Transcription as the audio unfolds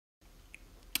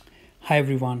Hi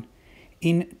everyone.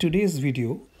 In today's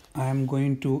video, I am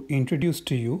going to introduce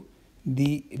to you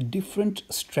the different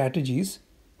strategies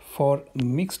for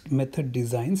mixed method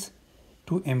designs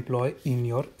to employ in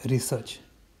your research.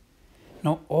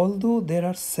 Now, although there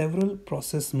are several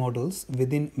process models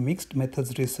within mixed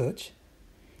methods research,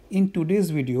 in today's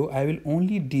video, I will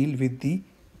only deal with the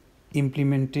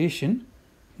implementation,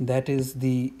 that is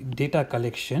the data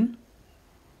collection,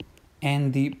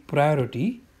 and the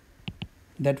priority,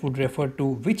 that would refer to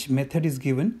which method is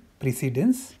given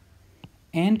precedence,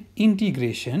 and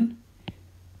integration,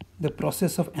 the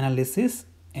process of analysis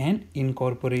and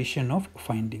incorporation of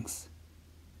findings.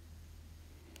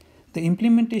 The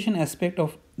implementation aspect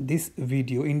of this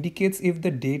video indicates if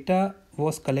the data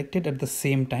was collected at the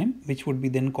same time, which would be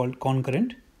then called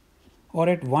concurrent, or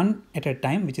at one at a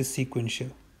time, which is sequential.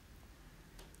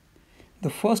 The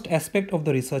first aspect of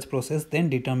the research process then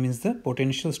determines the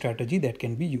potential strategy that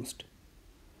can be used.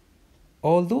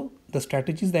 Although the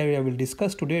strategies that I will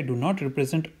discuss today do not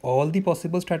represent all the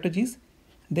possible strategies,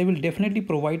 they will definitely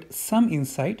provide some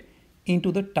insight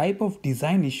into the type of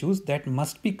design issues that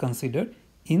must be considered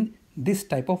in this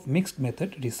type of mixed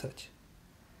method research.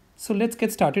 So let's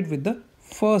get started with the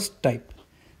first type.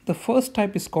 The first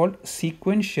type is called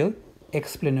sequential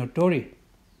explanatory.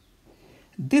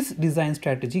 This design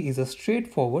strategy is a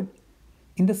straightforward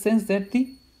in the sense that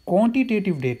the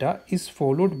quantitative data is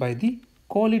followed by the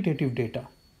qualitative data,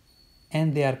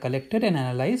 and they are collected and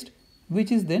analyzed,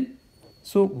 which is then,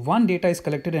 so one data is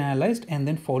collected and analyzed and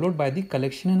then followed by the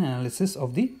collection and analysis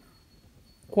of the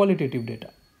qualitative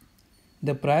data.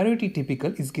 The priority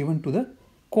typical is given to the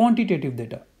quantitative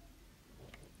data,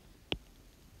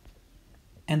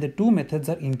 and the two methods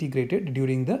are integrated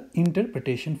during the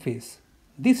interpretation phase.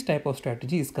 This type of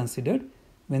strategy is considered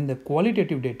when the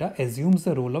qualitative data assumes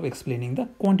the role of explaining the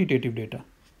quantitative data.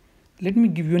 Let me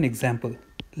give you an example.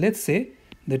 Let's say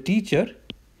the teacher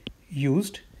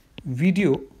used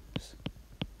videos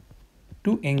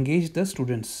to engage the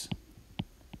student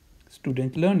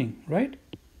learning, right?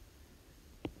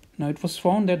 Now it was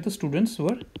found that the students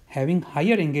were having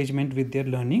higher engagement with their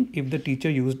learning if the teacher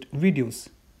used videos,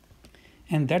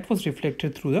 and that was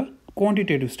reflected through the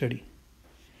quantitative study.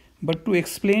 But to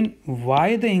explain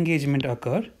why the engagement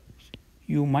occurred,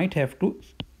 you might have to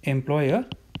employ a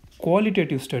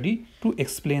qualitative study to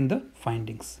explain the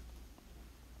findings.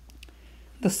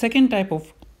 The second type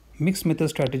of mixed method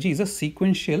strategy is a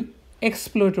sequential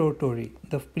exploratory.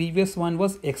 The previous one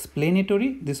was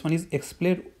explanatory, this one is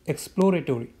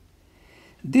exploratory.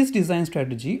 This design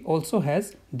strategy also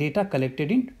has data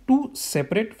collected in two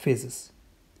separate phases,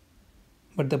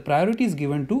 but the priority is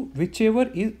given to whichever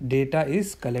data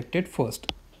is collected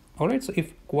first. Alright, so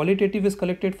if qualitative is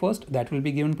collected first, that will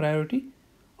be given priority,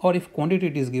 or if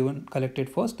quantitative is collected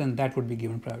first, then that would be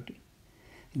given priority.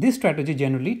 This strategy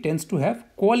generally tends to have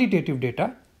qualitative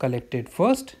data collected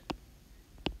first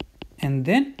and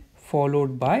then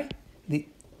followed by the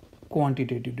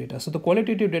quantitative data. So the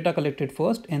qualitative data collected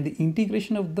first, and the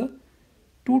integration of the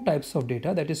two types of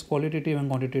data, that is qualitative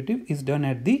and quantitative, is done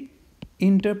at the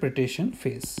interpretation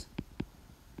phase.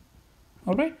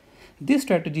 Alright, this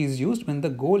strategy is used when the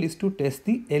goal is to test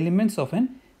the elements of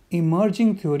an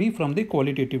emerging theory from the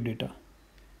qualitative data.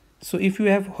 So if you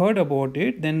have heard about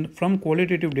it, then from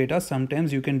qualitative data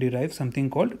sometimes you can derive something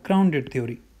called grounded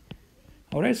theory.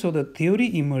 Alright, so the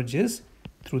theory emerges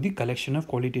through the collection of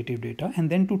qualitative data, and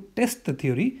then to test the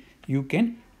theory you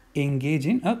can engage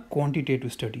in a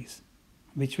quantitative studies,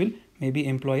 which will maybe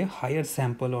employ a higher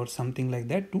sample or something like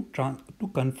that to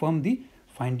confirm the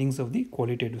findings of the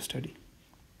qualitative study.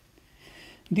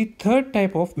 The third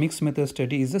type of mixed method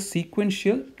study is a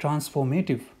sequential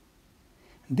transformative.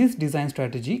 This design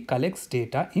strategy collects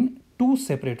data in two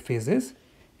separate phases,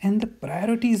 and the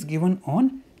priority is given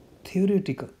on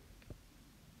theoretical.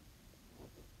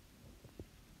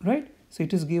 Right? So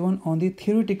it is given on the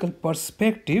theoretical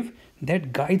perspective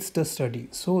that guides the study.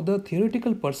 So the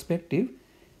theoretical perspective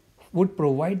would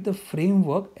provide the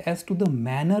framework as to the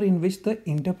manner in which the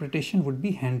interpretation would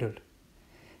be handled.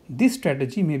 This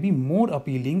strategy may be more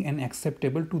appealing and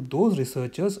acceptable to those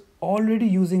researchers already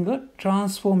using a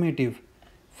transformative.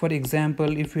 For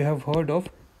example, if you have heard of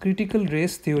critical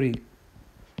race theory,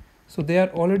 so they are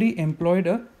already employed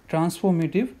a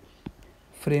transformative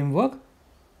framework,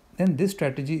 then this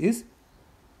strategy is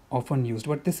often used,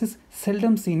 but this is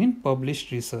seldom seen in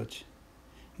published research.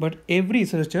 But every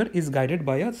researcher is guided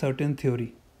by a certain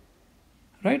theory,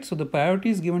 right? So the priority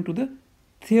is given to the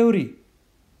theory.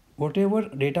 Whatever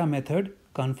data method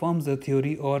confirms the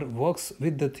theory or works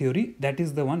with the theory, that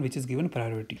is the one which is given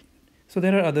priority. So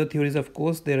there are other theories, of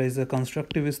course. There is a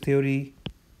constructivist theory.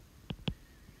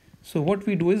 So what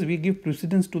we do is we give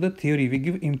precedence to the theory, we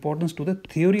give importance to the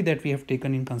theory that we have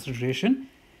taken in consideration,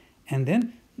 and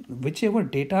then whichever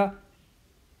data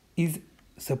is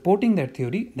supporting that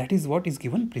theory, that is what is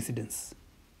given precedence.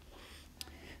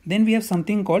 Then we have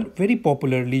something called, very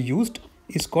popularly used,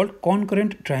 is called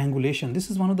concurrent triangulation.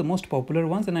 This is one of the most popular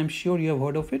ones, and I'm sure you have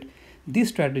heard of it. This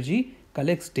strategy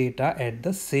collects data at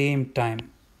the same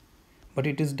time, but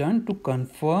it is done to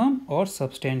confirm or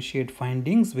substantiate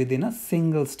findings within a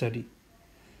single study.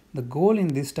 The goal in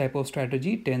this type of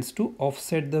strategy tends to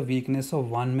offset the weakness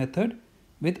of one method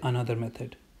with another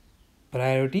method.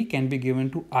 Priority can be given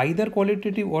to either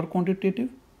qualitative or quantitative,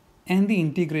 and the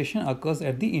integration occurs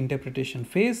at the interpretation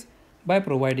phase by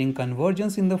providing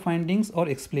convergence in the findings or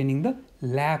explaining the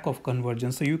lack of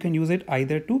convergence. So you can use it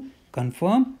either to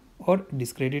confirm or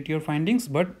discredit your findings,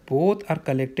 but both are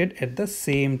collected at the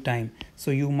same time. So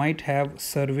you might have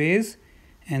surveys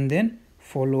and then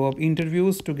follow-up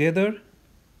interviews together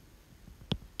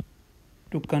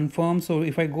to confirm. So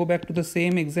if I go back to the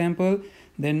same example,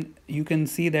 then you can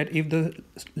see that if the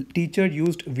teacher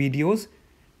used videos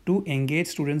to engage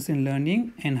students in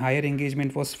learning and higher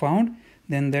engagement was found,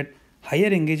 then that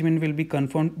higher engagement will be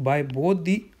confirmed by both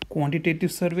the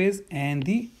quantitative surveys and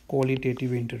the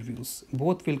qualitative interviews.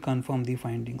 Both will confirm the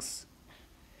findings.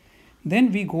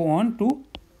 Then we go on to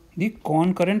the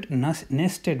concurrent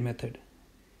nested method.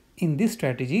 In this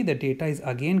strategy, the data is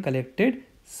again collected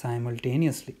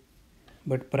simultaneously,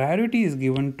 but priority is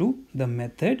given to the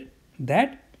method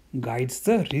that guides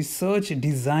the research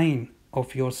design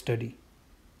of your study.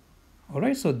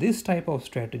 Alright, so this type of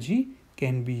strategy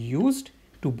can be used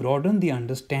to broaden the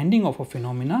understanding of a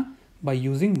phenomena by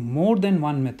using more than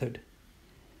one method.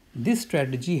 This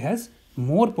strategy has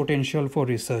more potential for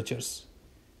researchers,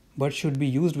 but should be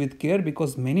used with care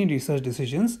because many research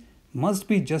decisions must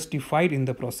be justified in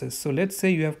the process. So let's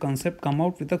say you have come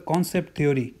out with a concept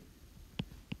theory.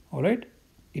 Alright,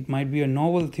 it might be a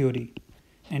novel theory,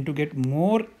 and to get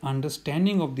more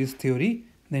understanding of this theory,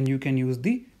 then you can use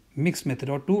the mixed method,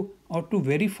 or to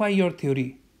verify your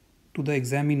theory to the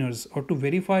examiners, or to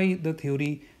verify the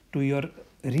theory to your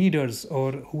readers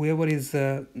or whoever is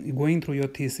going through your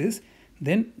thesis.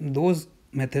 Then those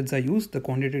methods are used, the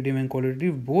quantitative and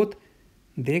qualitative, both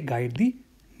they guide the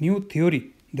new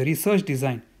theory, the research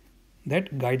design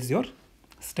that guides your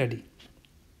study.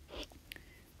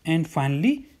 And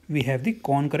finally, we have the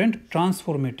concurrent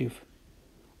transformative.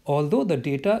 Although the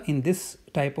data in this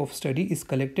type of study is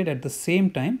collected at the same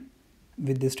time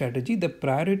with this strategy, the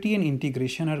priority and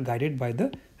integration are guided by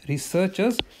the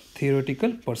researcher's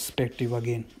theoretical perspective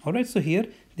again. Alright, so here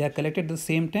they are collected at the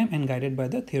same time and guided by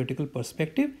the theoretical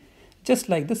perspective. Just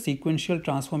like the sequential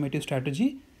transformative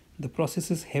strategy, the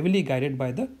process is heavily guided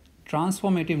by the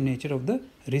transformative nature of the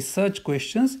research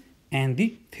questions and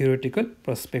the theoretical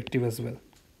perspective as well.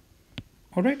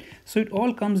 Alright, so it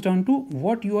all comes down to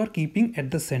what you are keeping at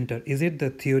the center. Is it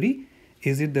the theory?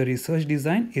 Is it the research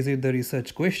design? Is it the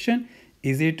research question?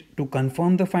 Is it to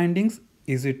confirm the findings?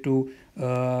 Is it to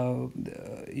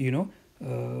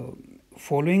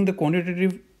following the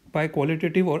quantitative by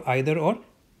qualitative, or either or?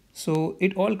 So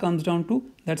it all comes down to,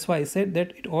 that's why I said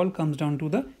that it all comes down to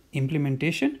the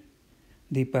implementation,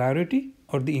 the priority,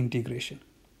 or the integration.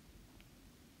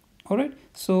 Alright,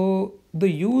 so the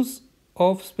use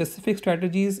of specific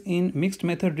strategies in mixed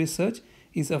method research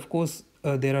is, of course,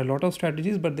 there are a lot of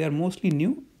strategies, but they are mostly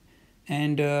new,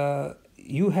 and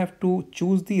you have to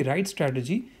choose the right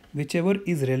strategy whichever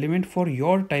is relevant for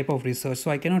your type of research. So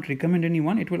I cannot recommend any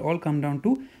one. It will all come down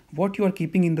to what you are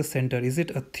keeping in the center. Is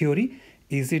it a theory?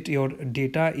 Is it your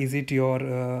data? Is it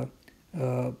your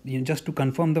just to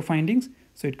confirm the findings?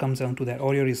 So it comes down to that,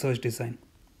 or your research design.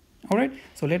 Alright,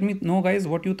 so let me know guys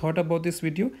what you thought about this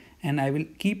video, and I will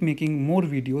keep making more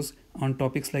videos on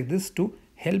topics like this to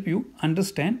help you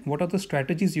understand what are the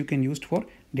strategies you can use for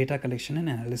data collection and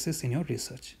analysis in your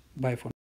research. Bye for now.